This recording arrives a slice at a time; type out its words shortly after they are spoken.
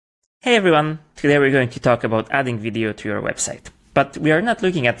Hey everyone, today we're going to talk about adding video to your website. But we are not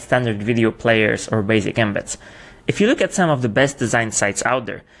looking at standard video players or basic embeds. If you look at some of the best design sites out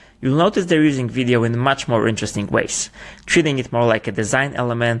there, you'll notice they're using video in much more interesting ways, treating it more like a design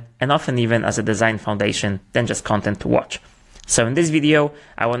element and often even as a design foundation than just content to watch. So in this video,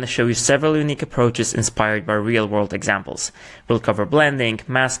 I want to show you several unique approaches inspired by real-world examples. We'll cover blending,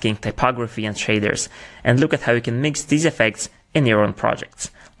 masking, typography, and shaders, and look at how you can mix these effects in your own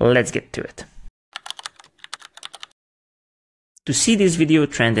projects. Let's get to it. To see this video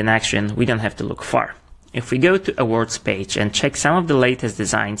trend in action, we don't have to look far. If we go to awards page and check some of the latest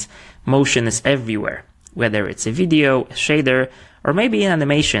designs, motion is everywhere. Whether it's a video, a shader, or maybe an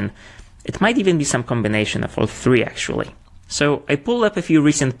animation, it might even be some combination of all three actually. So I pulled up a few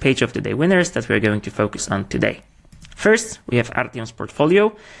recent Page of the Day winners that we're going to focus on today. First, we have Artyom's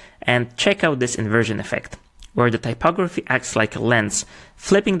portfolio, and check out this inversion effect, where the typography acts like a lens,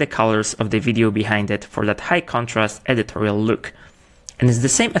 flipping the colors of the video behind it for that high contrast editorial look. And it's the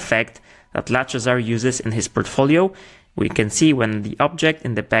same effect that Lachazar uses in his portfolio. We can see when the object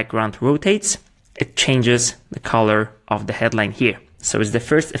in the background rotates, it changes the color of the headline here. So it's the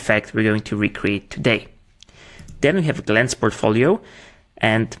first effect we're going to recreate today. Then we have Glenn's portfolio,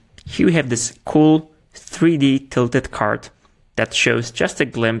 and here we have this cool 3D tilted card that shows just a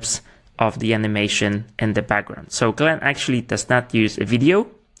glimpse of the animation in the background. So Glenn actually does not use a video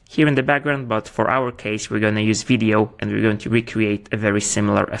here in the background, but for our case, we're going to use video and we're going to recreate a very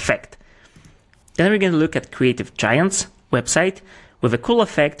similar effect. Then we're going to look at Creative Giant's website with a cool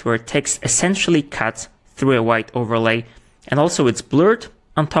effect where text essentially cuts through a white overlay, and also it's blurred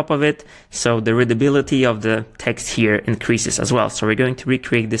on top of it, so the readability of the text here increases as well. So we're going to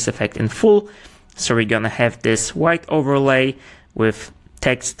recreate this effect in full. So we're going to have this white overlay with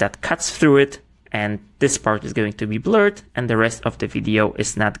text that cuts through it, and this part is going to be blurred, and the rest of the video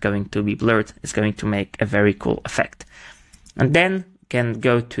is not going to be blurred. It's going to make a very cool effect. And then we can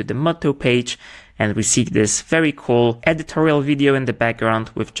go to the motto page, and we see this very cool editorial video in the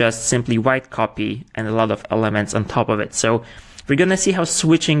background with just simply white copy and a lot of elements on top of it. So we're going to see how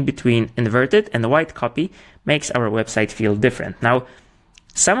switching between inverted and white copy makes our website feel different. Now,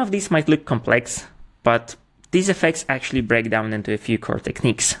 some of these might look complex, but these effects actually break down into a few core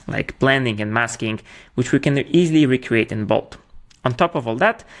techniques, like blending and masking, which we can easily recreate in Bolt. On top of all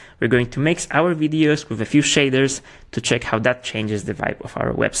that, we're going to mix our videos with a few shaders to check how that changes the vibe of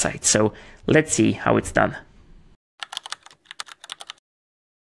our website. So let's see how it's done.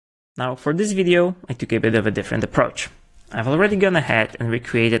 Now, for this video, I took a bit of a different approach. I've already gone ahead and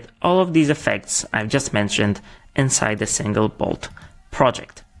recreated all of these effects I've just mentioned inside a single Bolt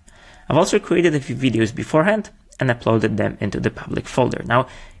project. I've also created a few videos beforehand and uploaded them into the public folder. Now,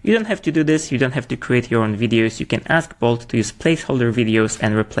 you don't have to do this, you don't have to create your own videos, you can ask Bolt to use placeholder videos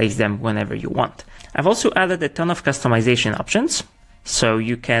and replace them whenever you want. I've also added a ton of customization options, so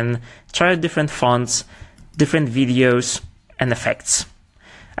you can try out different fonts, different videos, and effects.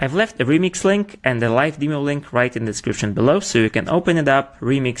 I've left a remix link and a live demo link right in the description below, so you can open it up,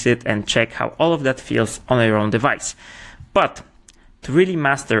 remix it, and check how all of that feels on your own device. But to really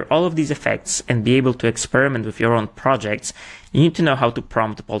master all of these effects and be able to experiment with your own projects, you need to know how to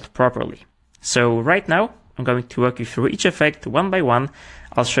prompt Bolt properly. So right now, I'm going to walk you through each effect one by one.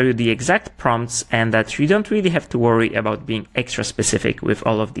 I'll show you the exact prompts and that you don't really have to worry about being extra specific with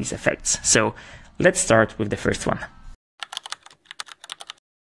all of these effects. So let's start with the first one.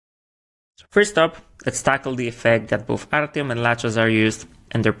 First up, let's tackle the effect that both Artyom and Lachazar used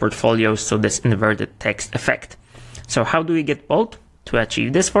in their portfolios, so this inverted text effect. So how do we get Bolt to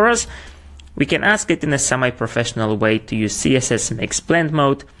achieve this for us? We can ask it in a semi-professional way to use CSS mix blend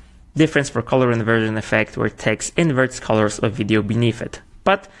mode, difference for color inversion effect where text inverts colors of video beneath it.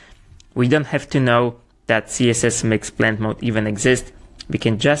 But we don't have to know that CSS mix blend mode even exists. We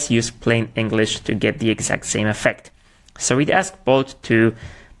can just use plain English to get the exact same effect. So we'd ask Bolt to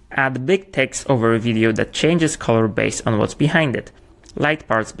add big text over a video that changes color based on what's behind it. Light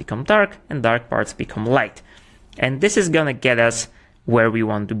parts become dark and dark parts become light. And this is gonna get us where we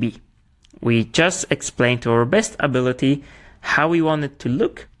want to be. We just explained to our best ability how we want it to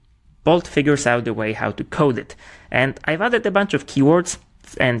look. Bolt figures out the way how to code it. And I've added a bunch of keywords,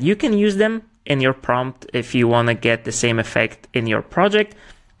 and you can use them in your prompt if you want to get the same effect in your project.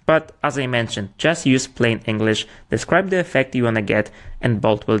 But as I mentioned, just use plain English, describe the effect you want to get, and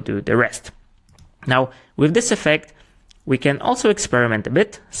Bolt will do the rest. Now, with this effect, we can also experiment a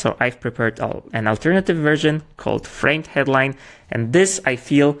bit. So I've prepared an alternative version called Framed Headline, and this, I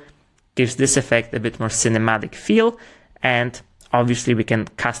feel, gives this effect a bit more cinematic feel, and obviously we can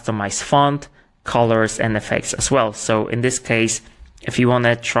customize font, colors, and effects as well. So in this case, If you want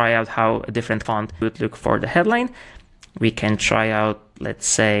to try out how a different font would look for the headline, we can try out, let's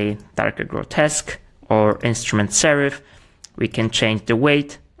say, darker grotesque or instrument serif. We can change the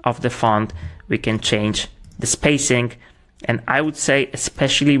weight of the font. We can change the spacing. And I would say,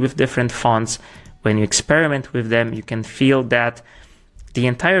 especially with different fonts, when you experiment with them, you can feel that the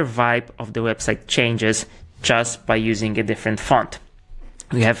entire vibe of the website changes just by using a different font.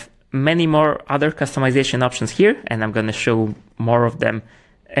 We have many more other customization options here, and I'm going to show more of them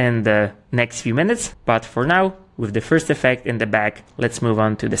in the next few minutes. But for now, with the first effect in the back, let's move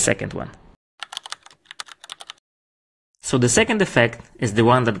on to the second one. So the second effect is the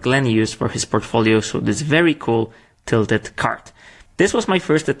one that Glenn used for his portfolio, so this very cool tilted cart. This was my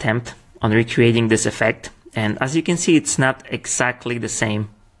first attempt on recreating this effect, and as you can see, it's not exactly the same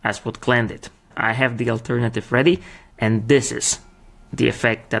as what Glenn did. I have the alternative ready, and this is the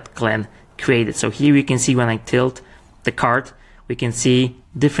effect that Glenn created. So here we can see when I tilt the cart, we can see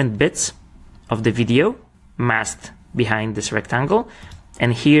different bits of the video masked behind this rectangle.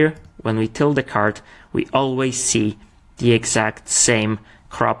 And here, when we tilt the cart, we always see the exact same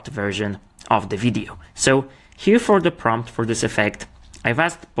cropped version of the video. So here for the prompt for this effect, I've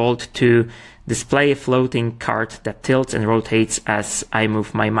asked Bolt to display a floating cart that tilts and rotates as I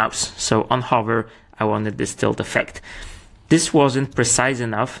move my mouse. So on hover, I wanted this tilt effect. This wasn't precise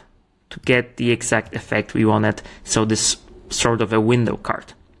enough to get the exact effect we wanted, so this sort of a window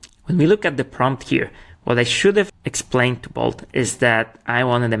cart. When we look at the prompt here, what I should have explained to Bolt is that I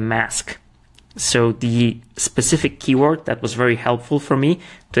wanted a mask. So the specific keyword that was very helpful for me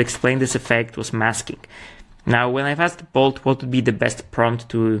to explain this effect was masking. Now, when I've asked Bolt what would be the best prompt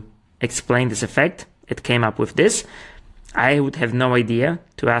to explain this effect, it came up with this. I would have no idea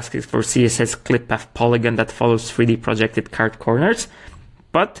to ask it for CSS clip path polygon that follows 3D projected cart corners.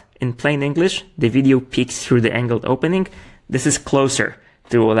 But in plain English, the video peeks through the angled opening. This is closer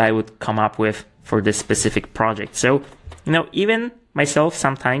to what I would come up with for this specific project. So, even myself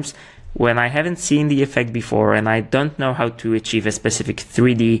sometimes, when I haven't seen the effect before and I don't know how to achieve a specific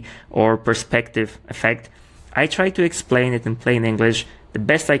 3D or perspective effect, I try to explain it in plain English the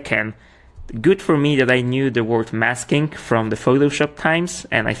best I can. Good for me that I knew the word masking from the Photoshop times,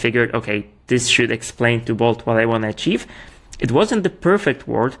 and I figured, okay, this should explain to Bolt what I want to achieve. It wasn't the perfect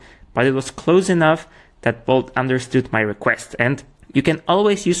word, but it was close enough that Bolt understood my request. And you can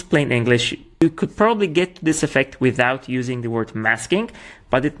always use plain English. You could probably get to this effect without using the word masking,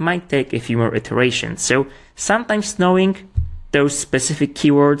 but it might take a few more iterations. So sometimes knowing those specific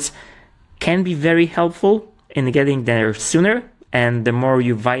keywords can be very helpful in getting there sooner. And the more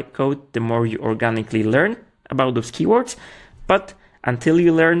you vibe code, the more you organically learn about those keywords. But until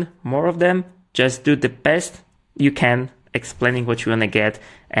you learn more of them, just do the best you can explaining what you want to get.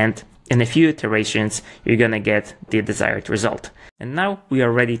 And in a few iterations, you're going to get the desired result. And now we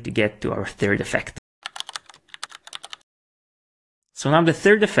are ready to get to our third effect. So now the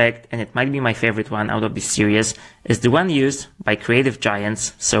third effect, and it might be my favorite one out of this series, is the one used by creative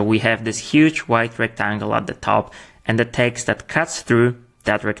giants. So we have this huge white rectangle at the top, and the text that cuts through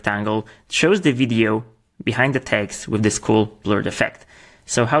that rectangle shows the video behind the text with this cool blurred effect.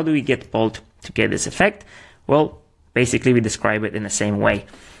 So how do we get Bolt to get this effect? Well, basically we describe it in the same way.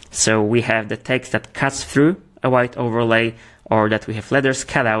 So we have the text that cuts through a white overlay, or that we have letters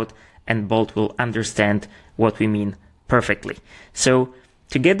cut out, and Bolt will understand what we mean perfectly. So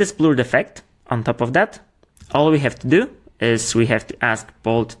to get this blurred effect on top of that, all we have to do is we have to ask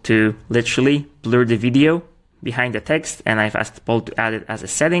Bolt to literally blur the video behind the text, and I've asked Bolt to add it as a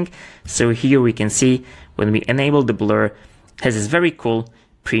setting. So here we can see when we enable the blur, it has this very cool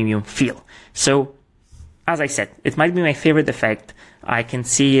premium feel. So as I said, it might be my favorite effect. I can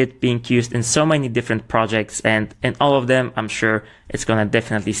see it being used in so many different projects, and in all of them, I'm sure it's gonna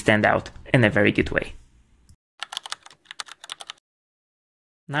definitely stand out in a very good way.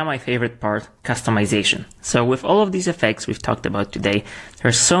 Now my favorite part, customization. So with all of these effects we've talked about today,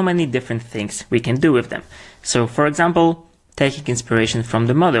 there's so many different things we can do with them. So for example, taking inspiration from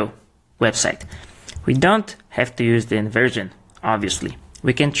the Modo website. We don't have to use the inversion, obviously.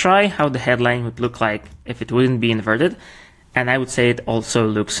 We can try how the headline would look like if it wouldn't be inverted, and I would say it also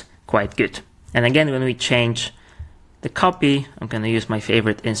looks quite good. And again, when we change the copy, I'm going to use my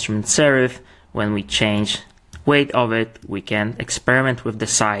favorite instrument serif. When we change weight of it, we can experiment with the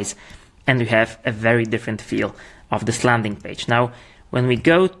size, and we have a very different feel of this landing page. Now, when we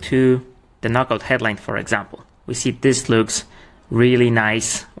go to the knockout headline, for example, we see this looks really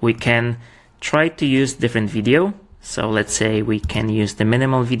nice. We can try to use different video. So let's say we can use the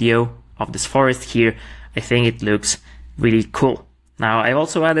minimal video of this forest here. I think it looks really cool. Now, I've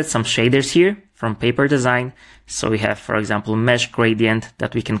also added some shaders here from paper design. So we have, for example, mesh gradient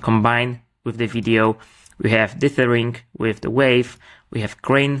that we can combine with the video. We have dithering with the wave. We have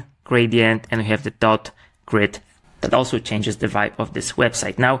grain gradient, and we have the dot grid that also changes the vibe of this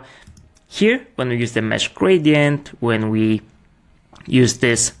website. Now, here, when we use the mesh gradient, when we use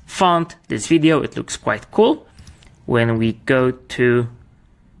this font, this video, it looks quite cool. When we go to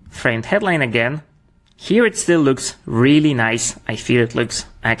framed headline again, here it still looks really nice. I feel it looks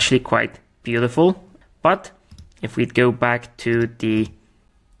actually quite beautiful. But if we go back to the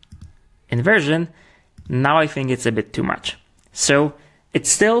inversion, now I think it's a bit too much. So it's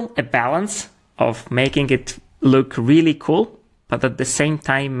still a balance of making it look really cool, but at the same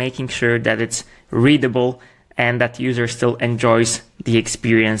time making sure that it's readable and that user still enjoys the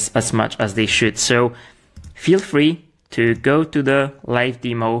experience as much as they should. So feel free to go to the live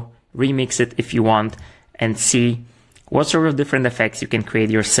demo, remix it if you want, and see what sort of different effects you can create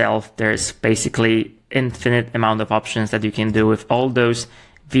yourself. There's basically infinite amount of options that you can do with all those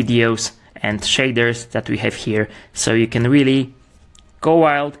videos and shaders that we have here. So you can really go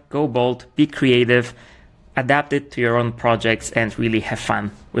wild, go bold, be creative, adapt it to your own projects, and really have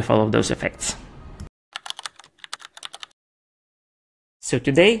fun with all of those effects. So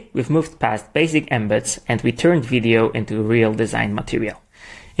today we've moved past basic embeds and we turned video into real design material.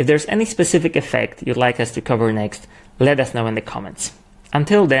 If there's any specific effect you'd like us to cover next, let us know in the comments.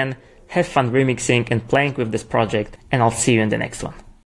 Until then, have fun remixing and playing with this project, and I'll see you in the next one.